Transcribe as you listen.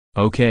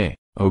Okay,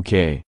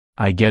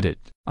 I get it.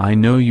 I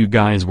know you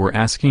guys were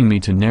asking me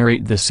to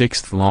narrate the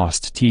 6th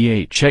Lost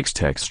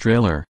THXpastas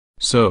trailer,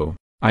 so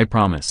I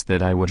promised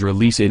that I would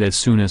release it as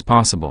soon as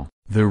possible.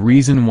 The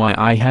reason why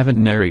I haven't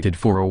narrated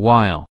for a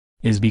while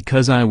is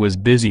because I was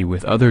busy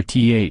with other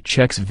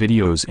THX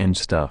videos and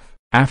stuff.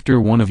 After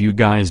one of you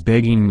guys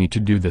begging me to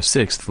do the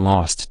 6th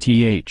Lost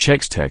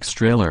THXpastas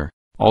trailer,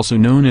 also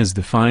known as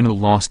the final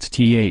Lost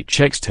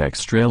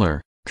THXpastas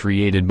trailer,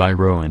 created by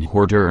Rowan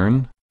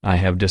Hortern, I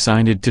have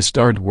decided to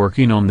start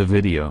working on the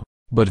video.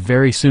 But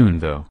very soon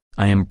though,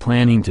 I am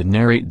planning to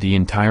narrate the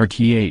entire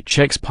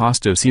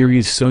THXpastas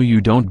series, so you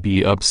don't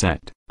be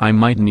upset. I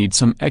might need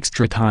some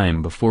extra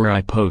time before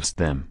I post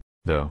them,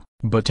 though.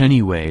 But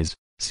anyways,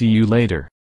 see you later.